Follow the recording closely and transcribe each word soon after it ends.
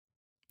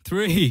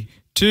3,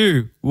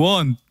 2,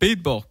 1,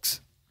 beatbox.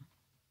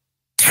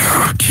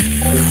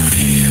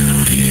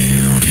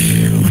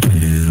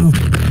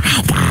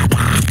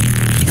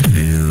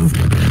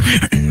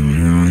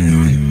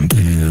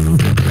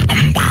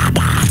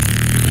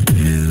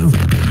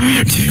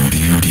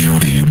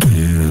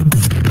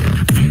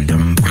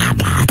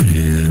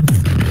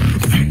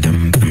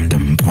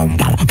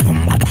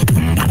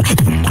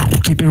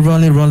 Keep it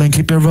rolling, rolling,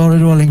 keep it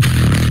rolling, rolling.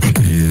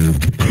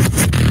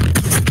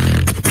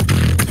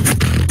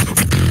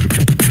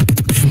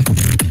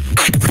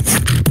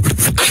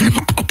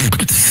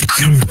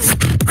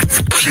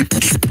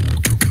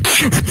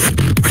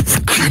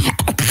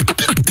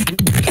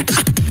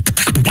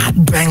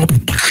 Bang.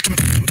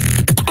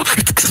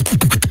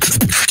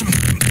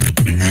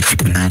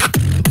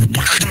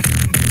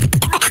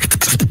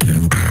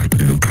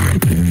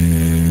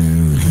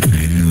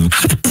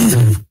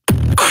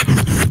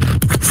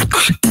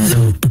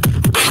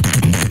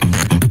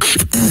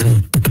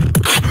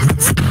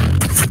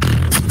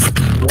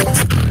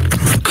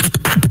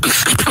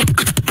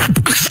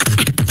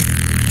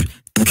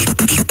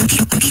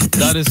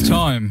 That is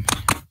time.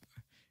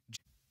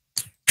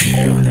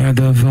 Let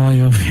the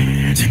fire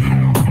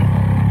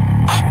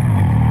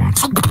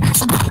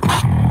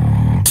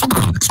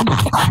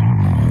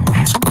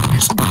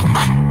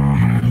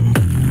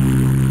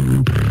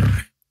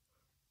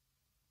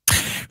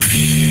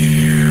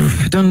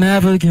don't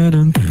ever get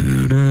in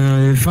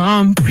if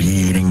I'm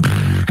breathing.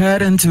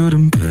 Heading to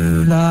the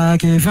blue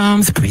like if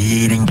I'm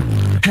speeding.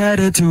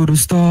 Headed to the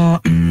store,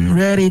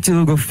 ready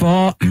to go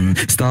for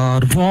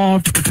start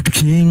war.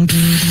 King,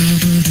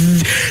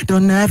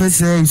 don't ever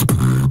say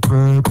speeding,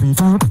 bread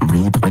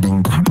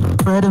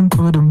and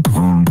put them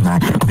boom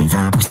like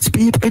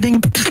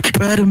speeding,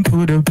 bread and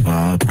put them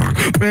pop,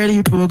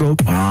 ready to go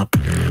pop,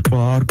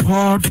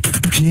 pop,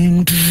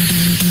 king.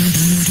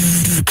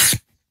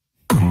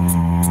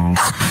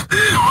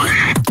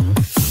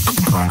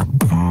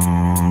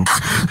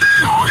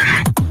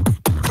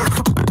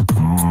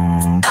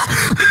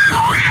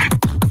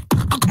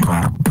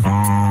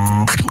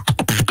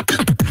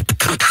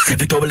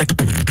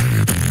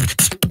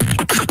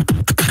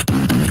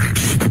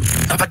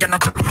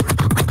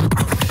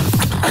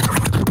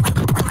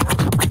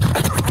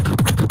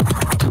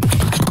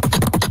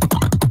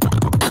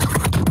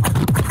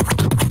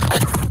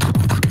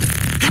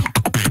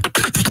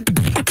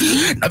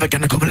 Never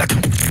gonna go like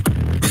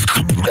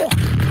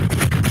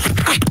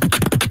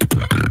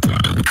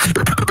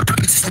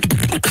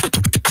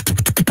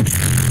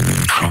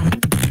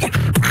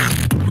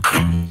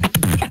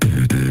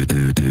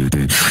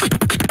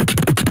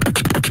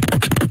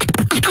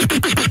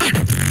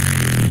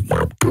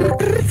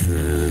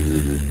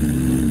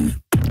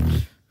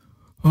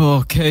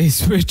Okay,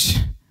 switch.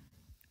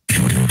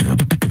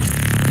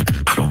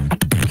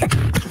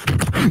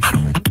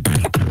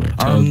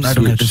 I don't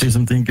have to say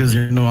something because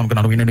you know I'm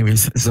gonna win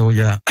anyways. So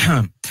yeah.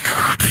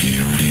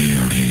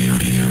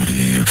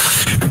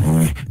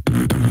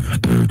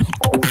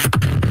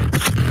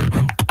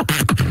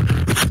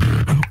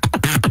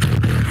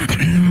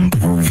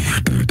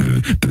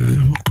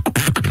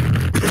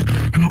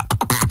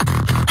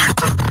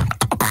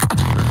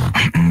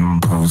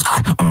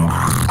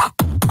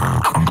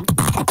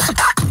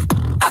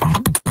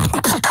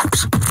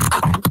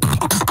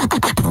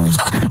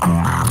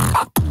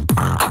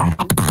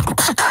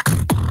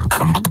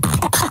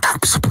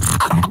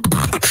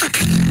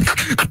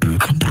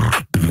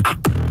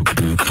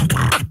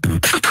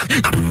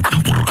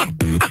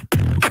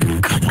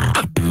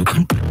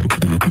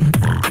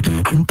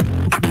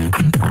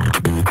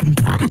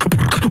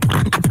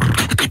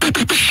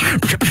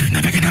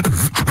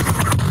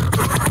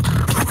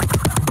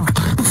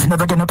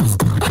 Never gonna be.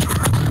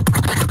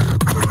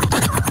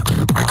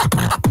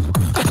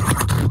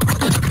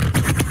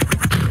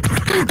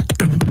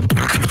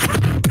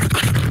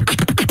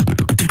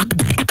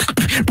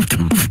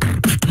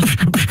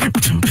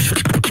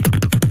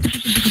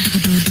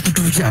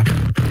 Yeah,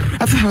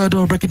 I've heard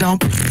or break it down.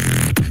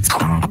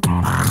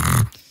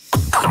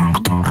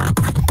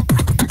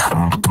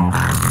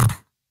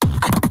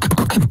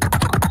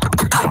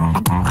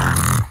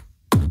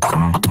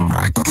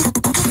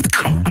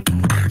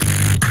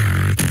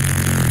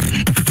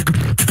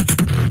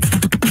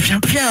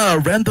 Yeah,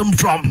 random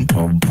drum.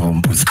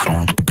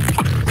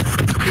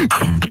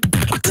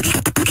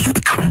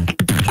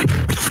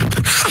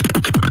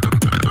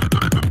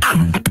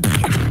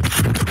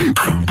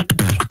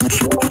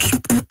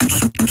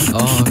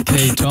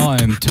 Okay,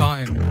 time.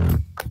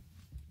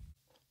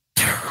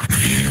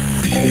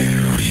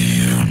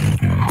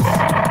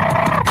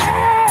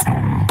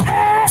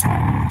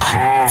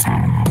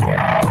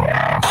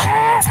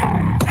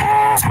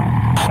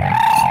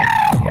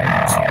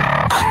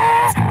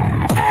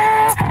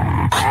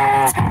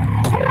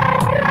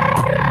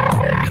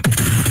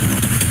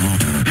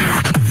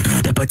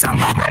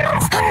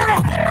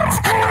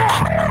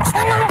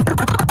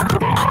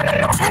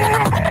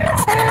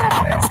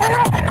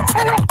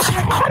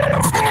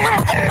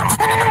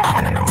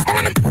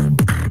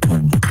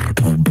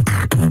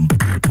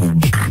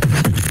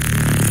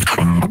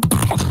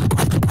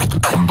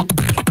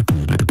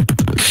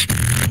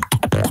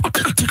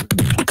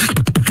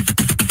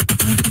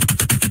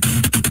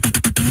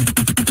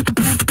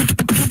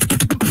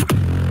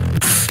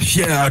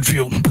 Yeah, I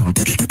feel.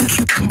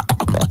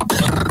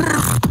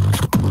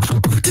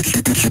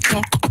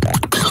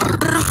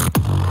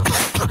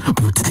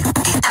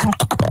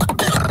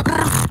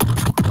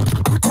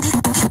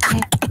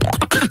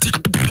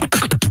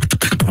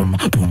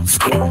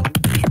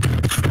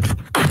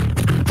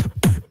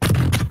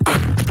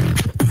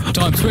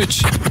 Time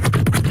switch.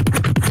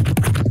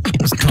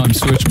 It's time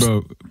switch,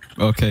 bro.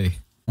 Okay.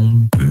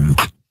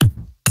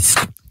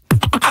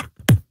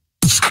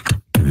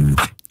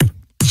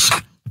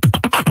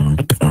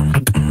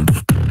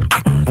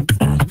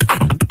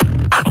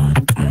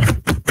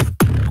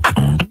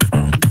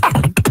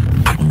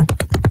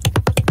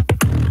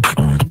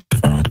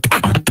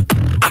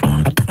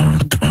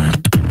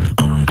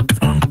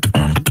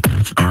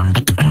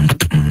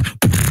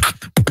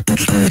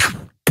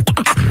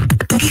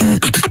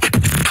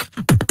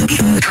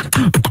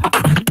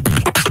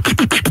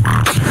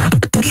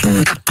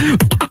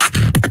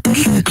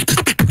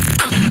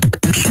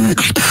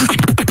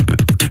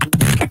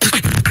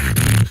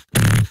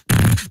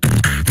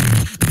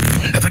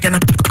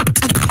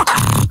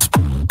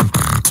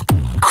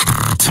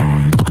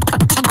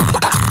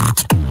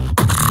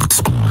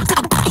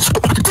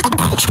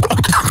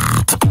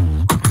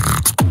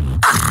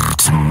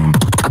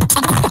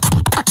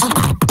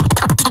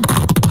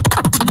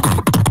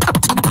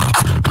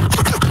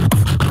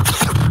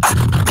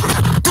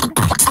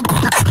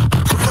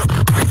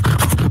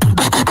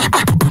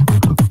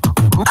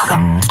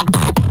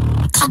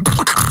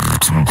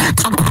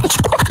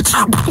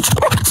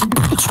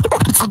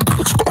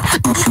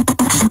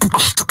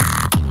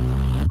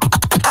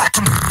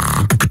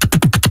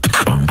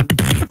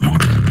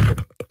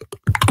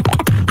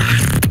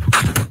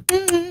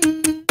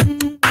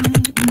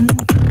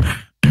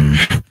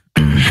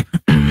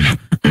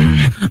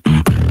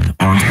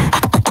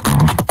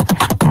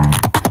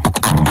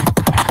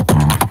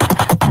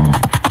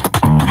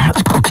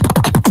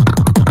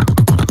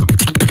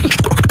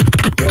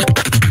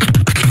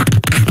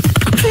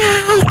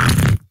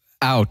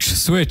 Ouch.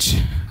 Switch.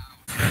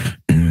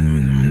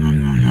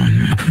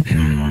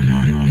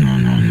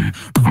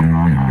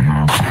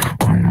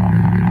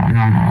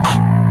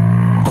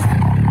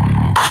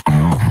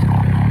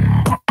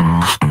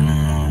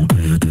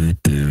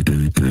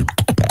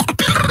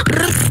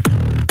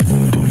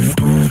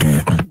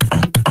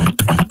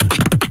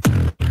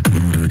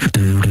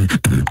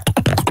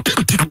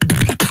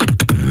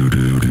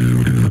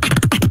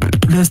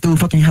 Let's do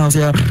fucking house,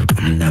 yeah.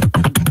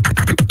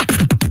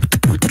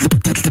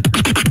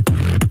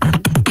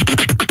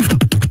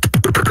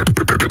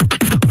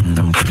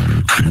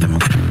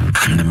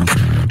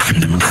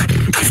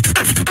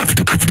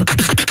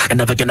 I'm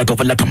never gonna go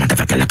for like I'm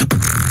never gonna.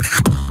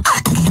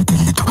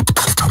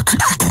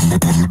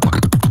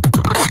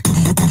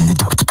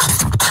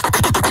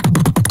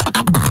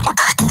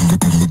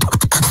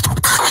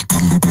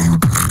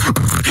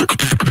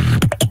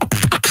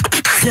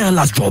 Yeah,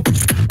 last drop.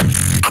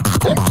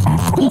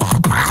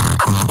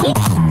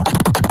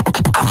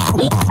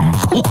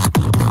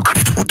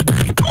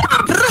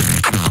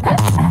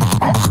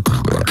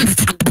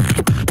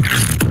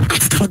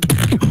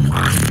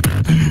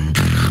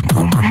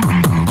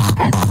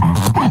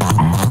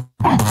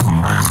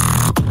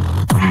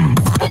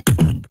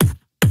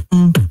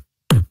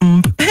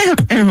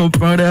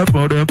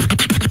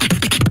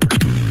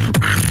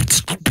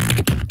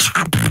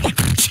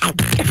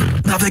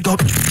 Now they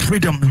got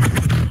freedom.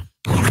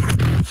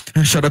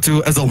 Shout out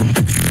to OZZER.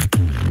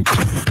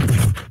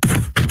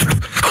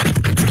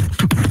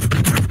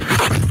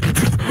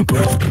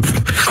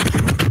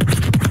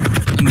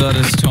 That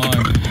is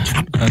time,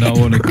 and I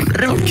want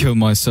to kill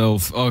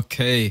myself.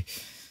 Okay,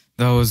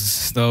 that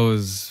was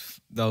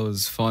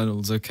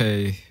finals.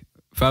 Okay,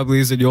 Fabley,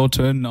 is it your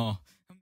turn now?